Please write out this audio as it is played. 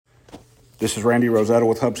This is Randy Rosetta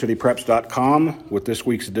with HubCityPreps.com with this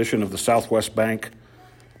week's edition of the Southwest Bank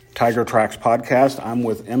Tiger Tracks podcast. I'm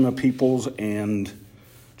with Emma Peoples and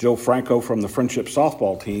Joe Franco from the Frenship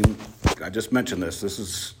softball team. I just mentioned this.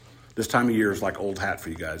 This time of year is like old hat for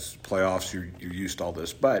you guys. Playoffs, you're used to all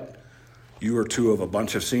this. But you are two of a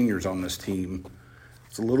bunch of seniors on this team.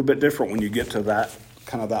 It's a little bit different when you get to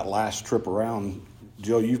that last trip around.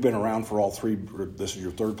 Joe, you've been around for all three. This is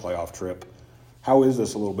your third playoff trip. How is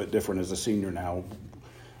this a little bit different as a senior now?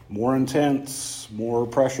 More intense, more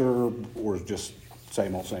pressure, or just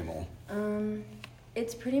same old, same old?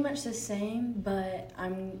 It's pretty much the same, but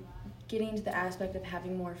I'm getting to the aspect of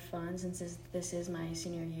having more fun since this is my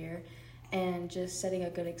senior year and just setting a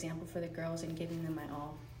good example for the girls and giving them my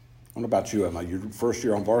all. What about you, Emma? Your first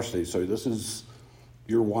year on varsity, so this is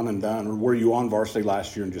your one and done, or were you on varsity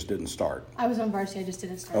last year and just didn't start? I was on varsity, I just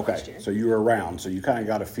didn't start last year. Okay, so you were around, so you kind of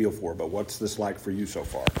got a feel for it, but what's this like for you so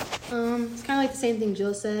far? It's kind of like the same thing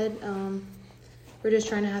Jill said. We're just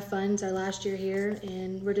trying to have fun. It's our last year here,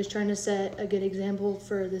 and we're just trying to set a good example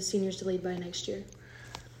for the seniors to lead by next year.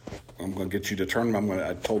 I'm going to get you to turn.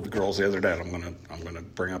 I told the girls the other day I'm going to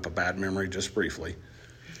bring up a bad memory just briefly.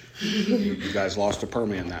 You guys lost to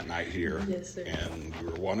Permian that night here. Yes, sir. And you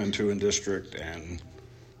were 1-2 in district, and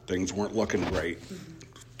things weren't looking great.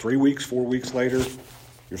 4 weeks later,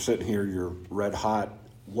 you're sitting here, you're red hot.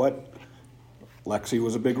 Lexi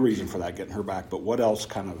was a big reason for that, getting her back, but what else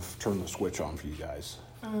kind of turned the switch on for you guys?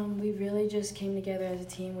 We really just came together as a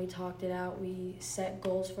team. We talked it out. We set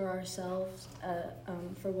goals for ourselves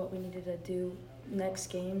for what we needed to do next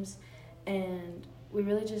games, and we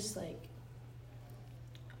really just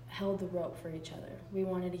held the rope for each other. We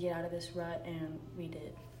wanted to get out of this rut, and we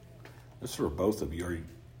did. This is for both of you.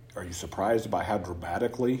 Are you surprised by how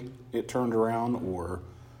dramatically it turned around, or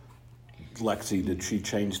Lexi, did she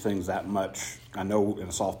change things that much? I know in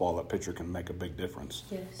softball that pitcher can make a big difference.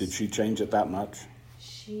 Yes. Did she change it that much?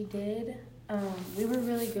 She did. We were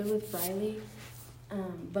really good with Riley,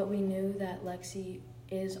 but we knew that Lexi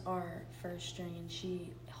is our first string, and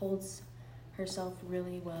she holds herself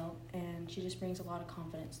really well, and she just brings a lot of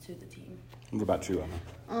confidence to the team. What about you,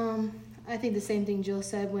 Emma? I think the same thing Jill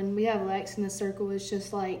said. When we have Lex in the circle, it's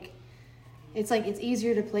just it's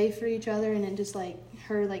easier to play for each other, and it just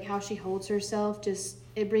her how she holds herself, just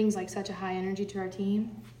it brings such a high energy to our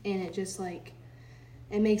team, and it just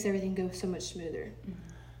it makes everything go so much smoother.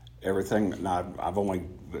 Everything. Now, I've only,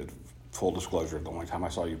 full disclosure, the only time I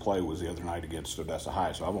saw you play was the other night against Odessa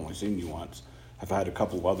High, so I've only seen you once. I've had a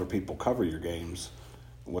couple of other people cover your games.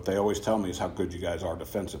 What they always tell me is how good you guys are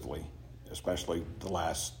defensively, especially the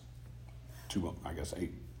last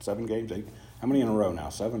 7 games. 8. How many in a row now?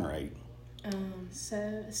 7 or 8?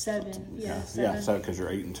 7. Yeah, 7. Yeah, 7 because you're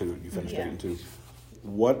 8-2. You finished 8-2.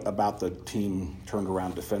 What about the team turned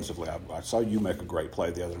around defensively? I saw you make a great play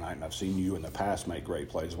the other night, and I've seen you in the past make great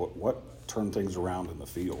plays. What turned things around in the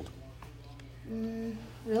field?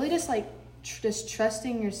 Really just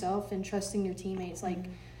trusting yourself and trusting your teammates.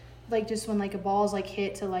 Just when a ball's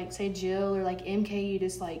hit to say Jill or MK, you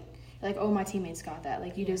just oh, my teammates got that.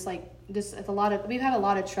 It's a lot of, we've had a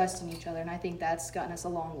lot of trust in each other, and I think that's gotten us a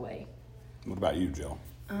long way. What about you, Jill?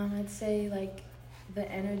 I'd say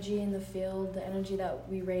the energy in the field, the energy that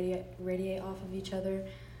we radiate off of each other,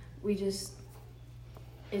 it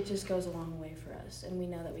just goes a long way for us, and we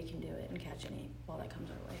know that we can do it and catch any ball that comes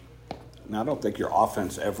our way. Now, I don't think your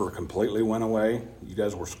offense ever completely went away. You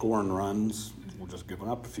guys were scoring runs. We're just giving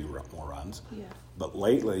up a few more runs. Yeah. But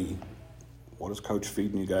lately, what is Coach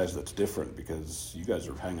feeding you guys that's different? Because you guys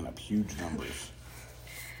are hanging up huge numbers.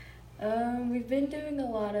 We've been doing a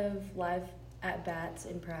lot of live at-bats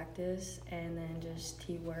in practice, and then just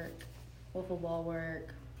tee work, wiffle ball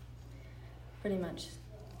work, pretty much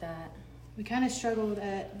that. We kind of struggled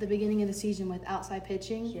at the beginning of the season with outside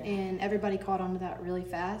pitching, and everybody caught on to that really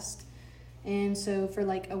fast. And so for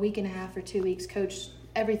a week and a half or 2 weeks, Coach,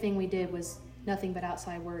 everything we did was nothing but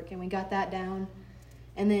outside work, and we got that down.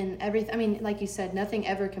 And then like you said, nothing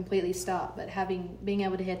ever completely stopped, but being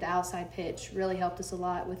able to hit the outside pitch really helped us a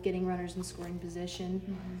lot with getting runners in scoring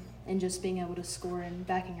position and just being able to score and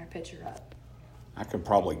backing our pitcher up. I could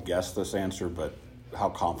probably guess this answer, but how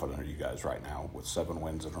confident are you guys right now with 7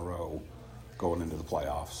 wins in a row going into the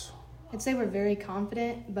playoffs? I'd say we're very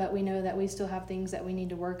confident, but we know that we still have things that we need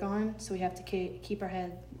to work on, so we have to keep our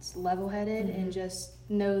heads level-headed and just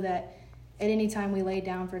know that at any time we lay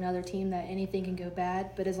down for another team that anything can go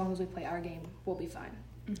bad, but as long as we play our game, we'll be fine.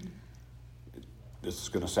 This is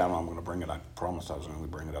going to sound, I'm going to bring it, I promised I was going to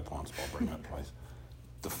bring it up once, but I'll bring it up twice.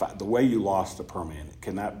 The way you lost to Permian,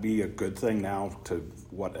 can that be a good thing now to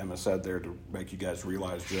what Emma said there to make you guys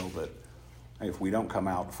realize, Jill, that hey, if we don't come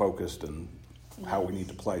out focused and how we need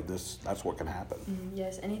to play, that's what can happen.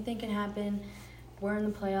 Yes, anything can happen. We're in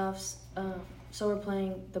the playoffs, so we're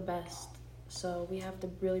playing the best. So we have to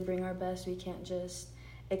really bring our best. We can't just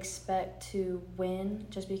expect to win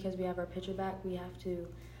just because we have our pitcher back. We have to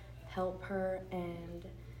help her and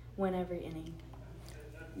win every inning.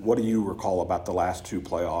 What do you recall about the last 2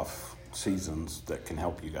 playoff seasons that can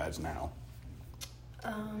help you guys now?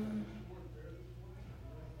 Let's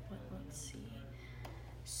see.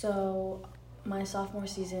 So my sophomore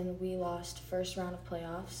season, we lost first round of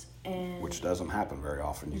playoffs, and Which doesn't happen very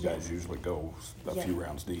often. You guys usually go a few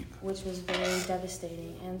rounds deep. Which was very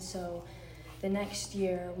devastating. And so the next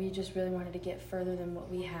year, we just really wanted to get further than what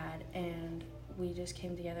we had, and we just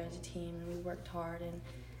came together as a team, and we worked hard, and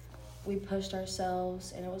we pushed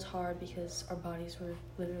ourselves, and it was hard because our bodies were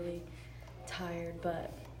literally tired.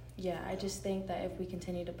 But yeah, I just think that if we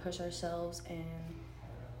continue to push ourselves and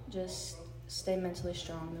just stay mentally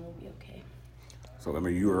strong, then we'll be okay. So, I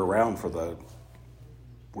mean, you were around for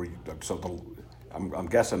I'm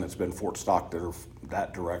guessing it's been Fort Stockton or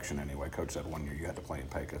that direction anyway. Coach said one year you had to play in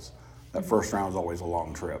Pecos. That first round is always a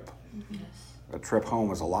long trip. Yes. A trip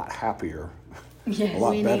home is a lot happier, Yes. a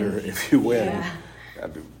lot better if you win. Yeah.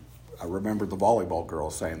 I remember the volleyball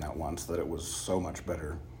girls saying that once, that it was so much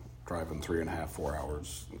better driving 3.5, 4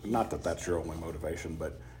 hours. Not that that's your only motivation,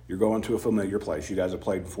 but you're going to a familiar place. You guys have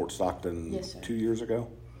played in Fort Stockton 2 years ago?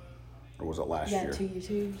 Or was it last year? Yeah, 2 years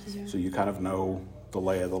ago. So you kind of know the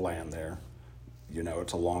lay of the land there. You know,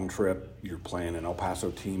 it's a long trip. You're playing an El Paso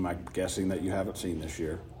team, I'm guessing, that you haven't seen this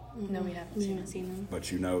year. No, we haven't seen them.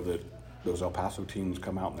 But you know that those El Paso teams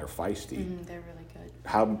come out and they're feisty. They're really good.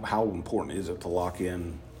 How important is it to lock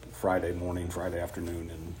in Friday morning, Friday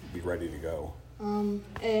afternoon, and be ready to go?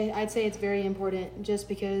 I'd say it's very important just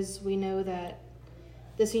because we know that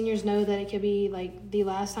the seniors know that it could be like the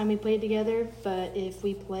last time we played together, but if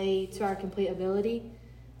we play to our complete ability,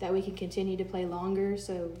 that we can continue to play longer.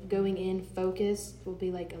 So going in focused will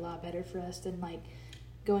be like a lot better for us than like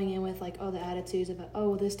going in with like, the attitudes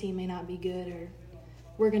of, this team may not be good, or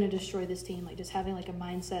we're going to destroy this team. Like just having like a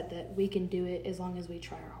mindset that we can do it as long as we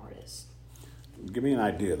try our hardest. Give me an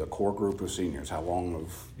idea, the core group of seniors, how long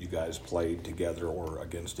have you guys played together or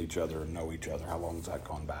against each other and know each other? How long has that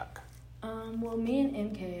gone back? Well, me and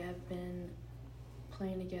MK have been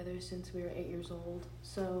playing together since we were 8 years old.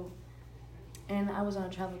 So, and I was on a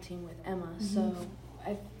travel team with Emma. So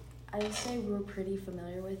I'd say we're pretty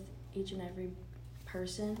familiar with each and every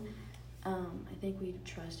person. I think we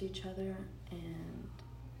trust each other, and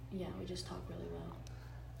yeah, we just talk really well.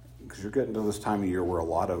 Because you're getting to this time of year where a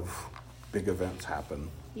lot of big events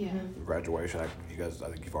happen. Yeah. Graduation, I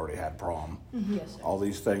think you've already had prom. Yes, sir. All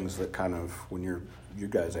these things that kind of, when you're you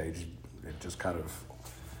guys' age, it just kind of,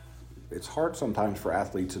 it's hard sometimes for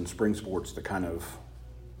athletes in spring sports to kind of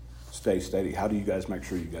stay steady. How do you guys make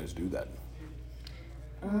sure you guys do that?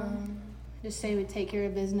 Just say we take care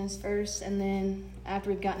of business first, and then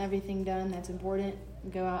after we've gotten everything done that's important,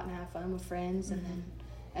 go out and have fun with friends, and then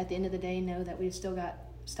at the end of the day know that we've still got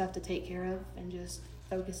stuff to take care of and just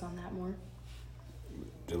focus on that more.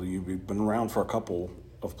 Dilly, you've been around for a couple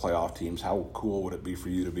of playoff teams. How cool would it be for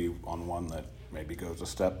you to be on one that maybe goes a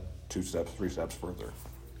step, 2 steps, 3 steps further?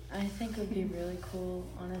 I think it would be really cool,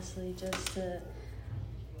 honestly, just to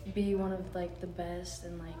be one of like the best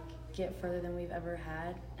and like get further than we've ever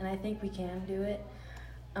had. And I think we can do it.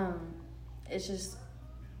 It's just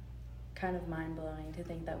kind of mind-blowing to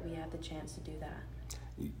think that we have the chance to do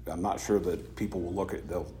that. I'm not sure that people will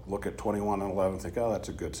they'll look at 21-11 and think, that's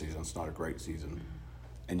a good season. It's not a great season.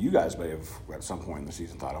 And you guys may have at some point in the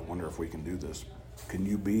season thought, I wonder if we can do this. Can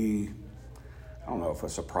you be, I don't know if a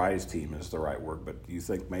surprise team is the right word, but do you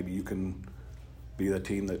think maybe you can be the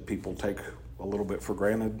team that people take a little bit for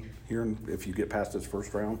granted here if you get past this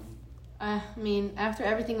first round? I mean, after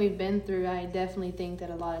everything we've been through, I definitely think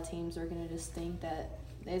that a lot of teams are going to just think that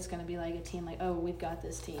it's going to be like a team like, we've got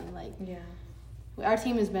this team. Like, Yeah. Our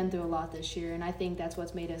team has been through a lot this year, and I think that's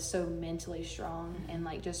what's made us so mentally strong and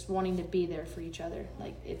like just wanting to be there for each other.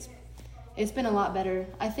 Like it's been a lot better.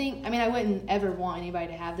 I wouldn't ever want anybody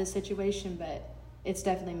to have this situation, but it's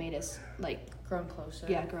definitely made us like Grown closer.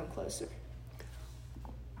 Yeah, grown closer.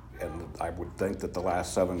 And I would think that the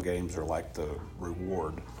last 7 games are like the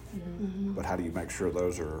reward. But how do you make sure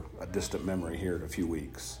those are a distant memory here in a few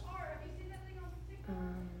weeks?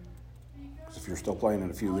 Because if you're still playing in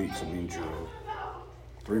a few weeks, it means you're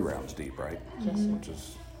 3 rounds deep, right? Yes, sir. Which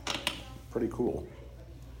is pretty cool.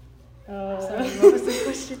 Sorry, what was the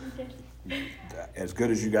question again? As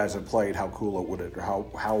good as you guys have played, how cool would it?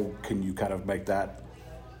 How can you kind of make that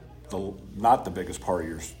not the biggest part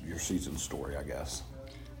of your season story, I guess?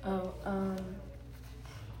 Oh,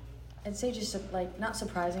 I'd say just like not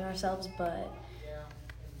surprising ourselves, but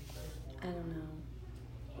I don't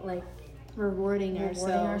know, like rewarding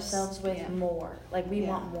ourselves with yeah. more. Like we Yeah.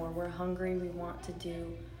 want more. We're hungry. We want to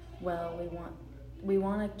do well. We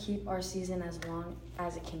want to keep our season as long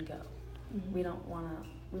as it can go. Mm-hmm. We don't want to.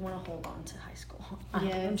 We want to hold on to high school.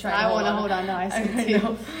 Yeah, I want to hold on to high school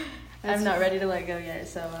too. I'm not ready to let go yet,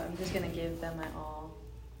 so I'm just gonna give them my all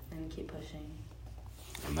and keep pushing.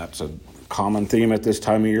 And that's a common theme at this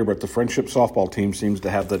time of year, but the Frenship softball team seems to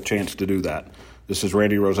have the chance to do that. This is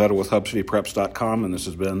Randy Rosetta with HubCityPreps.com, and this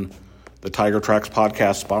has been the Tiger Tracks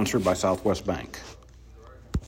podcast sponsored by Southwest Bank.